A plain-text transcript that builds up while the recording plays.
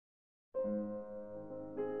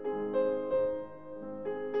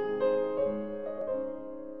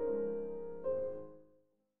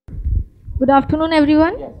Good afternoon,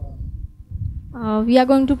 everyone. We are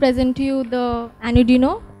going to present to you the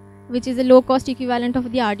Anuduino, which is a low-cost equivalent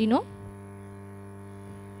of the Arduino.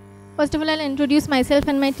 First of all, I'll introduce myself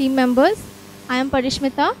and my team members. I am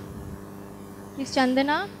Parishmita, Ms.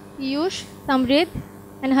 Chandana, Piyush, Samrit,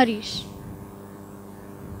 and Harish.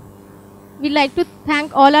 We'd like to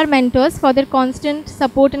thank all our mentors for their constant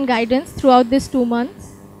support and guidance throughout these 2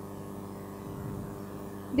 months.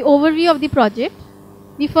 The overview of the project.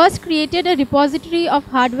 We first created a repository of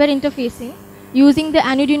hardware interfacing using the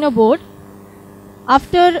Anuduino board.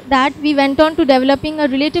 After that, we went on to developing a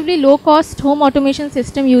relatively low-cost home automation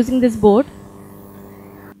system using this board.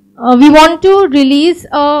 We want to release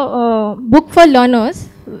a book for learners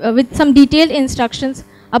with some detailed instructions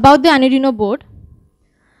about the Anuduino board.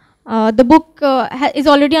 The book is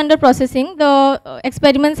already under processing. The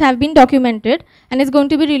experiments have been documented and is going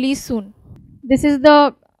to be released soon. This is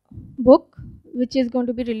the book which is going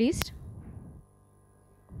to be released.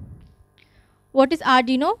 What is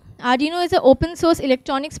Arduino? Arduino is an open source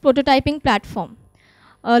electronics prototyping platform.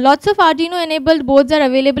 Lots of Arduino enabled boards are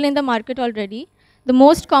available in the market already. The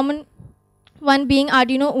most common one being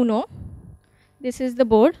Arduino Uno. This is the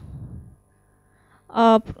board.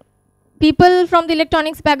 People from the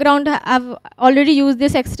electronics background have already used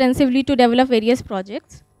this extensively to develop various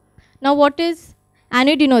projects. Now what is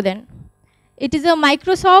Anuduino then? It is a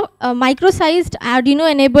micro-sized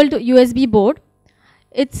Arduino enabled USB board.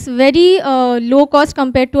 It's very low cost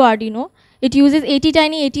compared to Arduino. It uses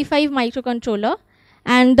ATtiny85 microcontroller,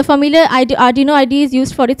 and the familiar Arduino IDE is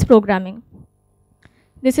used for its programming.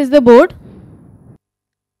 This is the board.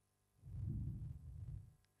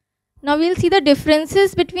 Now we'll see the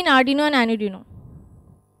differences between Arduino and Anuduino.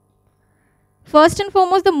 First and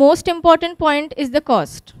foremost, the most important point is the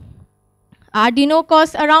cost. Arduino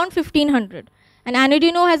costs around 1500 and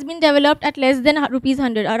Anuduino has been developed at less than rupees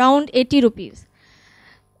 100, around 80 rupees.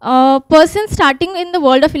 Person starting in the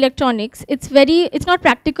world of electronics, it's not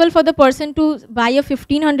practical for the person to buy a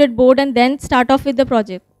 1500 board and then start off with the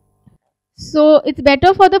project. So it's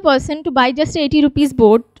better for the person to buy just 80 rupees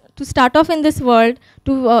board to start off in this world,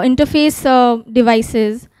 to interface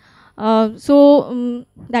devices.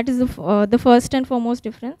 That is the first and foremost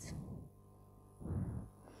difference.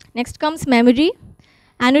 Next comes memory.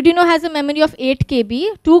 Anuduino has a memory of 8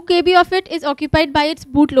 KB. 2 KB of it is occupied by its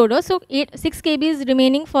bootloader, so 6 KB is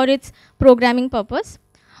remaining for its programming purpose.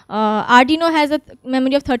 Arduino has a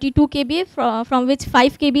memory of 32 KB, from which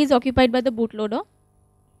 5 KB is occupied by the bootloader.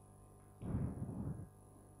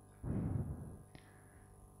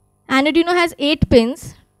 Anuduino has 8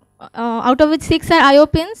 pins, out of which 6 are I/O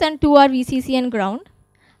pins and 2 are VCC and ground.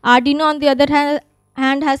 Arduino, on the other hand,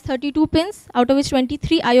 has 32 pins, out of which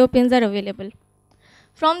 23 I/O pins are available.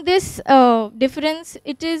 From this difference,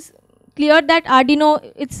 it is clear that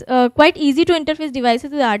Arduino, it's quite easy to interface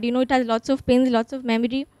devices with Arduino. It has lots of pins, lots of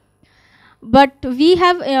memory. But we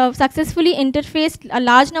have successfully interfaced a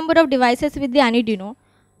large number of devices with the Anuduino.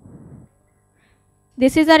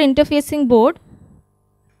 This is our interfacing board.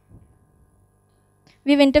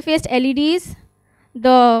 We've interfaced LEDs.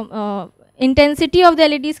 The intensity of the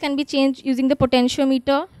LEDs can be changed using the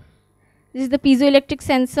potentiometer. This is the piezoelectric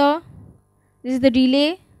sensor. This is the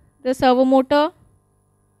relay, the servo motor,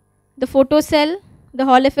 the photocell, the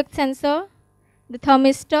Hall effect sensor, the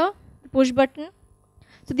thermistor, the push button.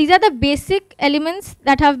 So these are the basic elements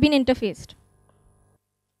that have been interfaced.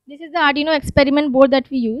 This is the Arduino experiment board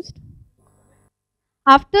that we used.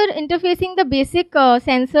 After interfacing the basic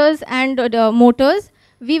sensors and the motors,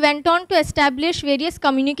 we went on to establish various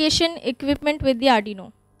communication equipment with the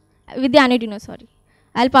Arduino, sorry.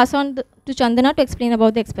 I'll pass on to Chandana to explain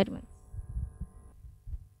about the experiment.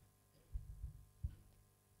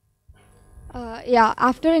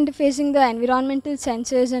 After interfacing the environmental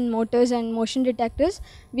sensors and motors and motion detectors,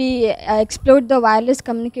 we explored the wireless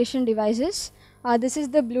communication devices. This is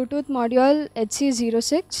the Bluetooth module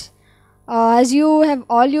HC06. As you have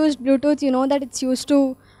all used Bluetooth, you know that it's used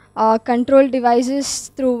to control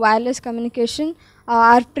devices through wireless communication.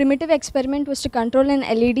 Our primitive experiment was to control an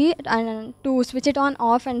LED and to switch it on,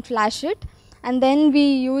 off and flash it. And then we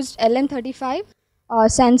used LM35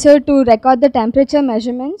 sensor to record the temperature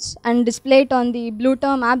measurements and display it on the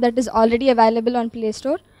Bluetooth app that is already available on Play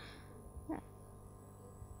Store.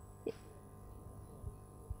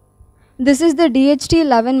 This is the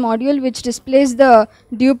DHT11 module, which displays the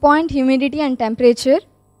dew point, humidity and temperature.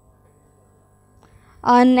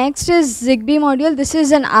 Next is Zigbee module. This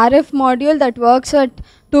is an RF module that works at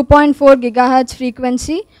 2.4 GHz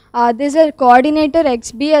frequency. There's a coordinator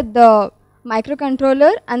XB at the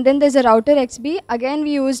microcontroller, and then there's a router XB. Again,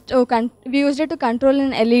 we used it to control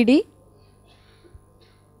an LED.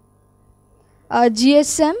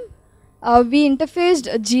 GSM, we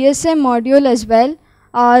interfaced a GSM module as well.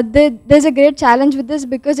 There's a great challenge with this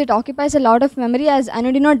because it occupies a lot of memory, as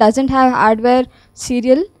Anuduino doesn't have hardware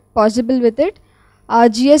serial possible with it.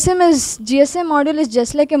 GSM module is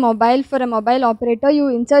just like a mobile for a mobile operator. You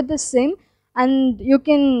insert the SIM and you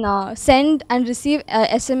can send and receive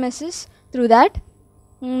SMSs through that.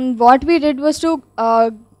 What we did was to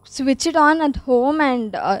switch it on at home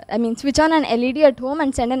and switch on an LED at home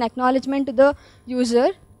and send an acknowledgement to the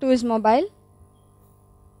user to his mobile.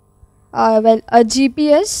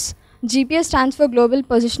 GPS stands for Global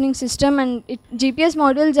Positioning System, and GPS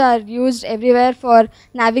modules are used everywhere for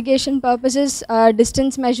navigation purposes,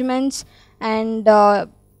 distance measurements, and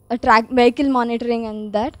vehicle monitoring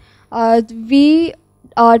and that. We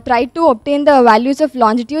tried to obtain the values of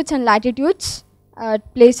longitudes and latitudes,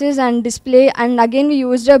 places and display, and again we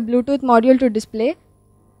used a Bluetooth module to display.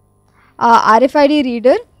 RFID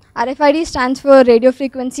reader. RFID stands for Radio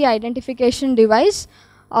Frequency Identification Device.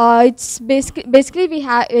 It's basically we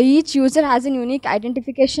have each user has a unique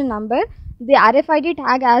identification number. The RFID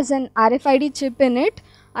tag has an RFID chip in it,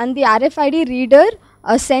 and the RFID reader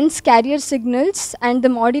sends carrier signals, and the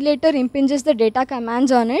modulator impinges the data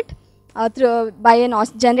commands on it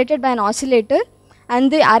generated by an oscillator, and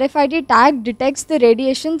the RFID tag detects the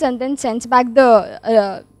radiations and then sends back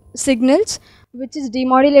the signals, which is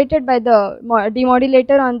demodulated by the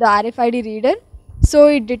demodulator on the RFID reader. So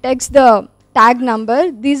it detects the tag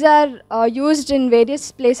number. These are used in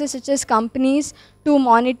various places such as companies to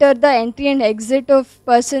monitor the entry and exit of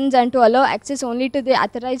persons and to allow access only to the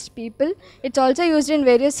authorized people. It's also used in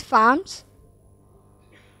various farms.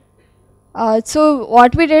 So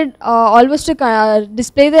what we did all was to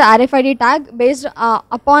display the RFID tag. Based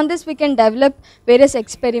upon this, we can develop various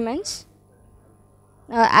experiments.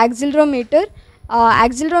 Accelerometer.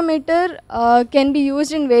 Accelerometer can be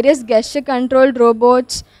used in various gesture controlled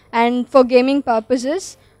robots and for gaming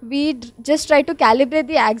purposes. We just try to calibrate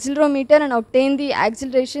the accelerometer and obtain the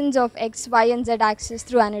accelerations of X, Y and Z axis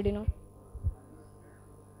through Anuduino.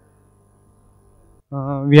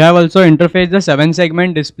 We have also interfaced the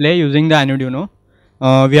 7-segment display using the Anuduino.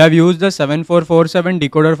 We have used the 7447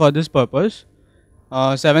 decoder for this purpose.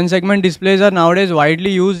 7-segment displays are nowadays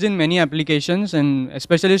widely used in many applications, and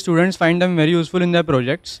especially students find them very useful in their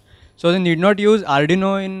projects. So they need not use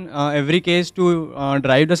Arduino in every case to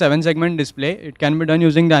drive the 7-segment display. It can be done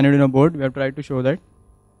using the Anuduino board. We have tried to show that.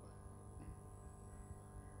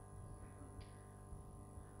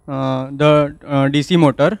 The DC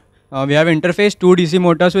motor. We have interfaced 2 DC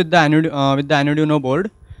motors with the Anuduino board.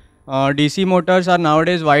 DC motors are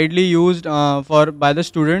nowadays widely used by the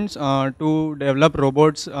students to develop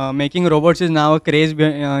robots. Making robots is now a craze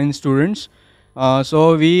in students.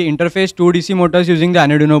 So we interface 2 DC motors using the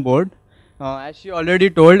Anuduino board. As she already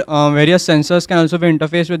told, various sensors can also be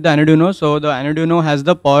interfaced with the Anuduino. So the Anuduino has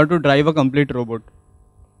the power to drive a complete robot.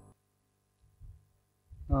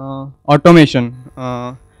 Automation.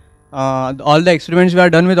 All the experiments we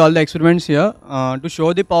have done with all the experiments here. To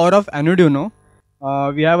show the power of Anuduino,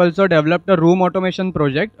 we have also developed a room automation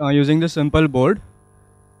project using this simple board.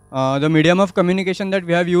 The medium of communication that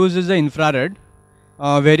we have used is the infrared.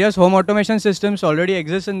 Various home automation systems already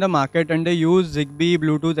exist in the market and they use Zigbee,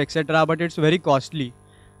 Bluetooth, etc. but it's very costly.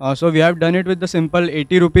 So we have done it with the simple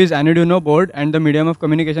 80 rupees Anuduino board, and the medium of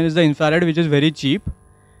communication is the infrared, which is very cheap.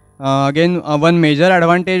 Again, one major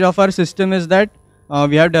advantage of our system is that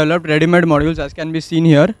we have developed ready-made modules, as can be seen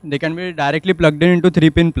here. They can be directly plugged into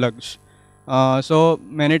 3-pin plugs. So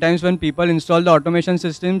many times when people install the automation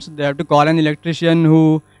systems, they have to call an electrician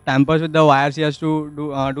who tampers with the wires. He has to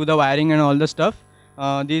do the wiring and all the stuff.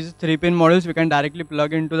 These 3-pin modules we can directly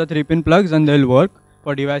plug into the 3-pin plugs and they'll work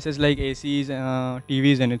for devices like ACs,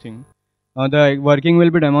 TVs, anything. The working will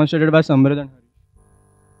be demonstrated by Samrid and Harish.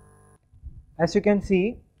 As you can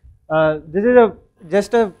see, this is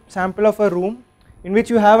just a sample of a room in which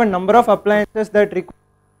you have a number of appliances that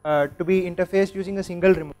require to be interfaced using a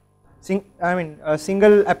single remote. A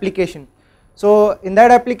single application. So in that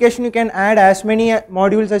application you can add as many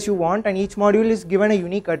modules as you want, and each module is given a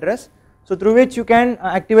unique address, so through which you can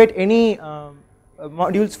activate any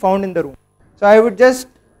modules found in the room. So I would just,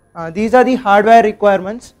 these are the hardware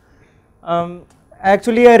requirements.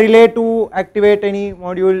 Actually a relay to activate any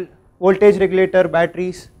module, voltage regulator,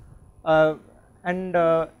 batteries, and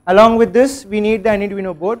along with this we need the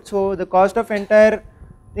Anuduino board. So the cost of entire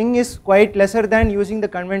thing is quite lesser than using the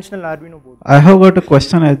conventional Arduino board. I have got a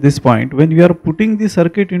question at this point. When you are putting the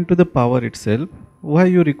circuit into the power itself, why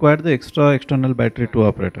you require the external battery to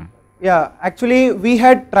operate on? Yeah, actually we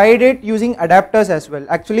had tried it using adapters as well.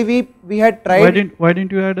 Actually we had tried. Why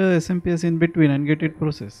didn't you add a SMPS in between and get it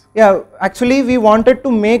processed? Yeah, actually we wanted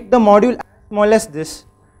to make the module as small as this.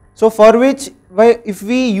 So for which, if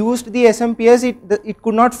we used the SMPS, it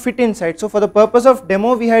could not fit inside. So for the purpose of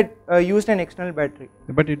demo, we had used an external battery.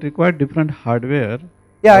 But it required different hardware.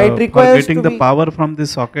 Yeah, it requires for getting the power from the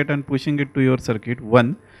socket and pushing it to your circuit.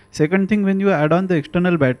 One. Second thing, when you add on the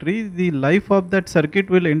external battery, the life of that circuit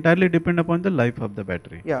will entirely depend upon the life of the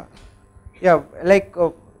battery. Yeah, yeah. Like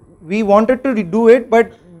we wanted to do it,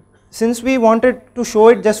 but since we wanted to show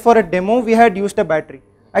it just for a demo, we had used a battery.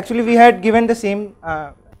 Actually, we had given the same.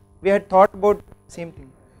 We had thought about the same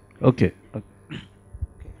thing. Okay.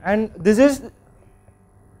 And this is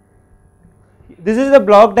the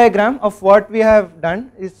block diagram of what we have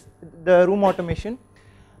done. Is the room automation.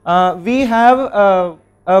 We have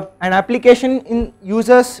an application in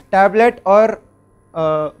user's tablet or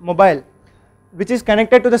mobile, which is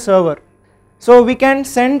connected to the server. So we can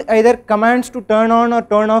send either commands to turn on or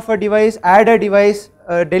turn off a device, add a device,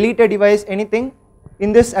 delete a device, anything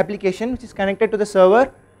in this application which is connected to the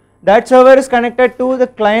server. That server is connected to the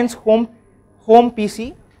client's home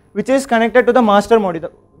PC, which is connected to the master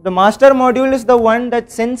module. The master module is the one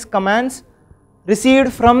that sends commands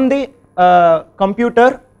received from the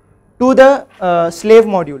computer to the slave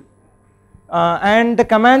module, and the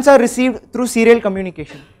commands are received through serial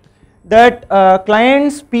communication. That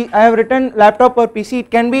client's I have written laptop or PC.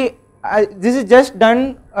 It can be this is just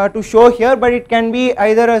done to show here, but it can be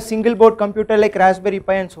either a single board computer like Raspberry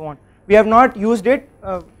Pi and so on. We have not used it.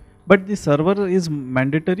 But the server is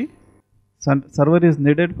mandatory? Server is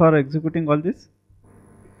needed for executing all this?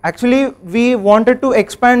 Actually, we wanted to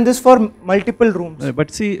expand this for multiple rooms.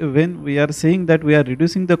 But see, when we are saying that we are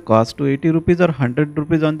reducing the cost to 80 rupees or 100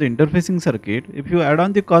 rupees on the interfacing circuit, if you add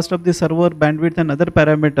on the cost of the server, bandwidth and other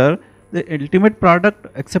parameter, the ultimate product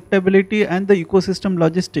acceptability and the ecosystem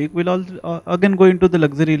logistic will all again go into the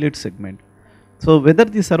luxury elite segment. So whether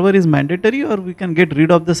the server is mandatory or we can get rid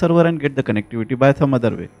of the server and get the connectivity by some other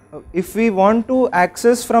way. If we want to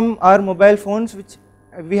access from our mobile phones, which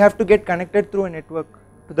we have to get connected through a network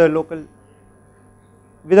to the local.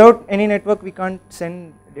 Without any network we can't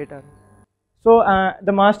send data. So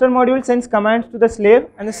the master module sends commands to the slave,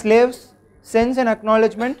 and the slave sends an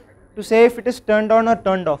acknowledgement to say if it is turned on or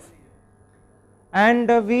turned off. And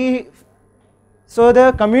so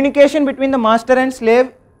the communication between the master and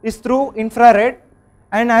slave is through infrared,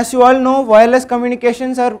 and as you all know, wireless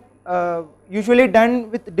communications are usually done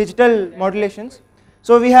with digital modulations.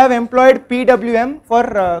 So we have employed PWM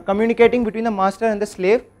for communicating between the master and the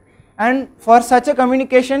slave, and for such a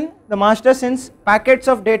communication the master sends packets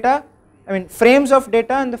of data, frames of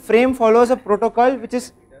data, and the frame follows a protocol which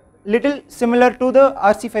is little similar to the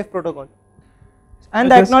RC5 protocol, and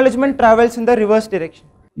the acknowledgement travels in the reverse direction.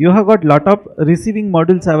 You have got lot of receiving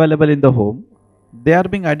modules available in the home. They are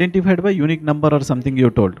being identified by unique number or something you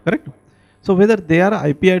told, correct? So whether they are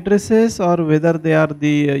IP addresses or whether they are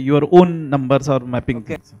your own numbers or mapping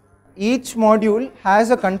things. Each module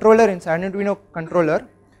has a controller inside, Anuduino controller.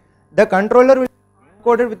 The controller will be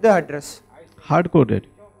coded with the address. Hard coded?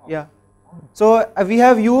 Yeah. So we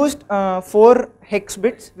have used 4 hex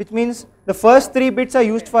bits, which means the first 3 bits are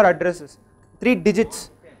used for addresses, 3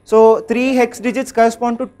 digits. So 3 hex digits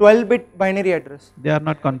correspond to 12-bit binary address. They are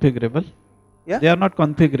not configurable? Yeah? They are not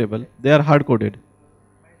configurable, they are hard coded.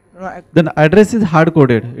 No, then address is hard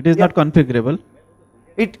coded, it is not configurable.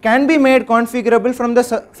 It can be made configurable from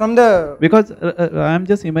the because I am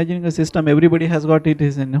just imagining a system everybody has got it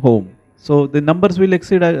is in home. So the numbers will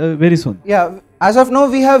exceed very soon. Yeah, as of now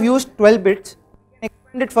we have used 12 bits,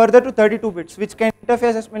 extend it further to 32 bits, which can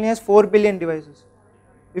interface as many as 4 billion devices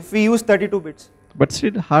if we use 32 bits. But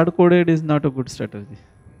still hard coded is not a good strategy.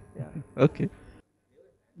 Yeah. Okay.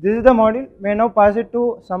 This is the module. May I now pass it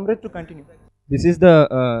to Samrit to continue. This is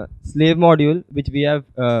the slave module which we have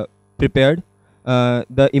prepared.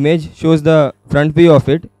 The image shows the front view of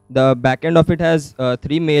it. The back end of it has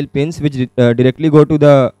 3 male pins which directly go to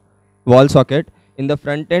the wall socket. In the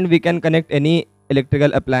front end we can connect any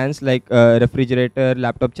electrical appliance like refrigerator,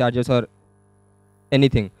 laptop chargers or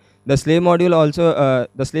anything. The slave module also,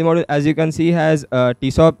 as you can see has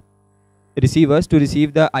TSOP receivers to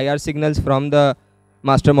receive the IR signals from the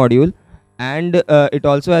master module, and it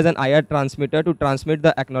also has an IR transmitter to transmit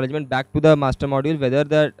the acknowledgement back to the master module whether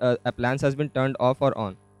the appliance has been turned off or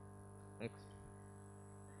on. Next.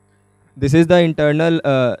 This is the internal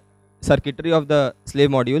circuitry of the slave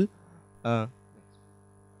module.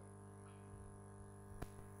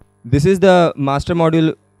 This is the master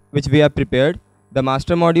module which we have prepared. The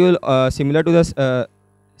master module, similar to the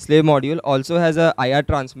slave module also has a IR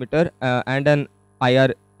transmitter and an IR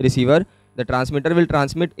receiver. The transmitter will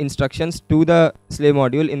transmit instructions to the slave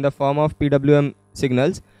module in the form of PWM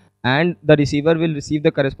signals, and the receiver will receive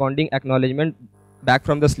the corresponding acknowledgement back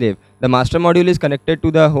from the slave. The master module is connected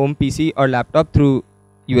to the home PC or laptop through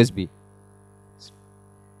USB.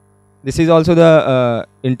 This is also the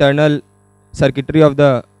internal circuitry of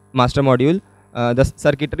the master module. The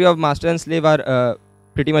circuitry of master and slave are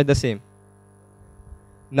pretty much the same.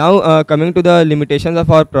 Now coming to the limitations of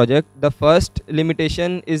our project, the first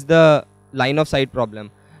limitation is the line of sight problem.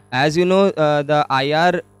 As you know, the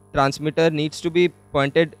IR transmitter needs to be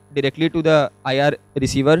pointed directly to the IR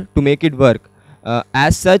receiver to make it work.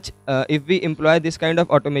 As such, if we employ this kind of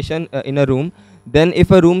automation in a room, then if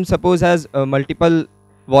a room suppose has multiple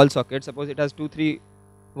wall sockets, suppose it has 2-3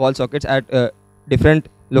 wall sockets at different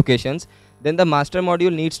locations, then the master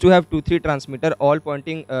module needs to have 2-3 transmitter all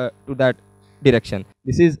pointing to that direction.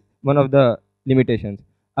 This is one of the limitations.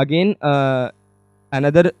 Again,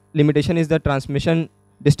 another limitation is the transmission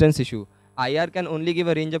distance issue. IR can only give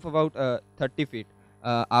a range of about 30 feet.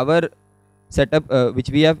 Our setup which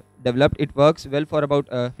we have developed, it works well for about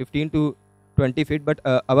 15 to 20 feet, but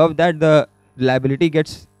above that the reliability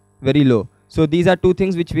gets very low. So these are two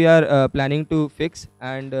things which we are planning to fix,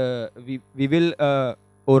 and we will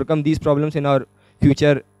overcome these problems in our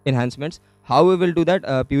future enhancements. How we will do that,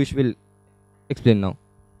 Piyush will explain now.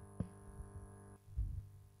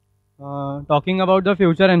 Talking about the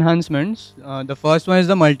future enhancements, the first one is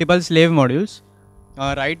the multiple slave modules.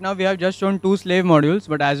 Right now we have just shown 2 slave modules,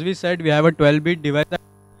 but as we said, we have a 12-bit device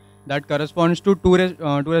that corresponds to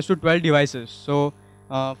 2^12 devices. So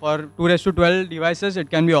for 2^12 devices, it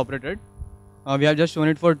can be operated. We have just shown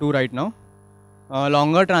it for 2 right now.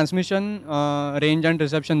 Longer transmission range and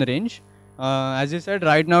reception range. As you said,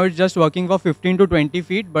 right now it's just working for 15 to 20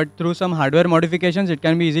 feet, but through some hardware modifications, it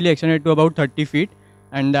can be easily extended to about 30 feet.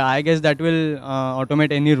 And I guess that will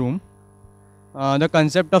automate any room. The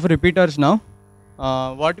concept of repeaters now.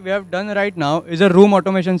 What we have done right now is a room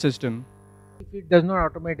automation system. If it does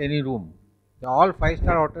not automate any room, all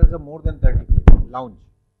 5-star hotels are more than 30 feet lounge.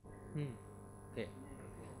 Okay.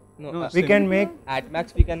 No, No, We can make at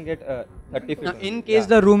max we can get 30 feet. in case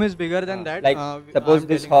the room is bigger than that, like suppose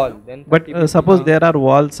this hall, then But 30 feet. suppose there are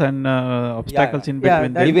walls and obstacles in Yeah,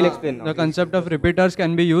 between that He them. will explain now. the concept of repeaters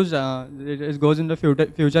can be used. It goes in the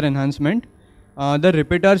future enhancement. The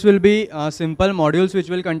repeaters will be simple modules which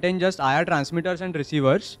will contain just IR transmitters and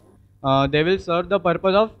receivers. They will serve the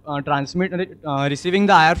purpose of receiving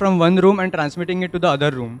the IR from one room and transmitting it to the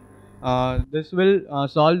other room. This will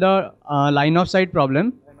solve the line of sight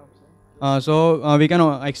problem. So we can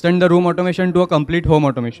extend the room automation to a complete home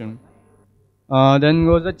automation. Then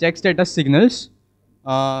goes the check status signals.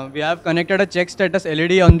 We have connected a check status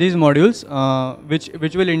LED on these modules,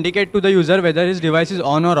 which will indicate to the user whether his device is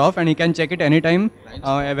on or off, and he can check it anytime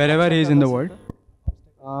wherever he is in the world.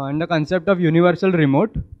 And the concept of universal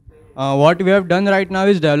remote. What we have done right now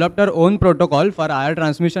is developed our own protocol for IR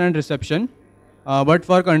transmission and reception. But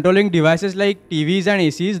for controlling devices like TVs and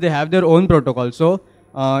ACs, they have their own protocol. So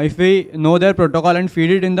if we know their protocol and feed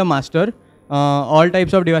it in the master, all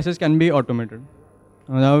types of devices can be automated.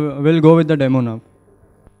 Now we'll go with the demo now.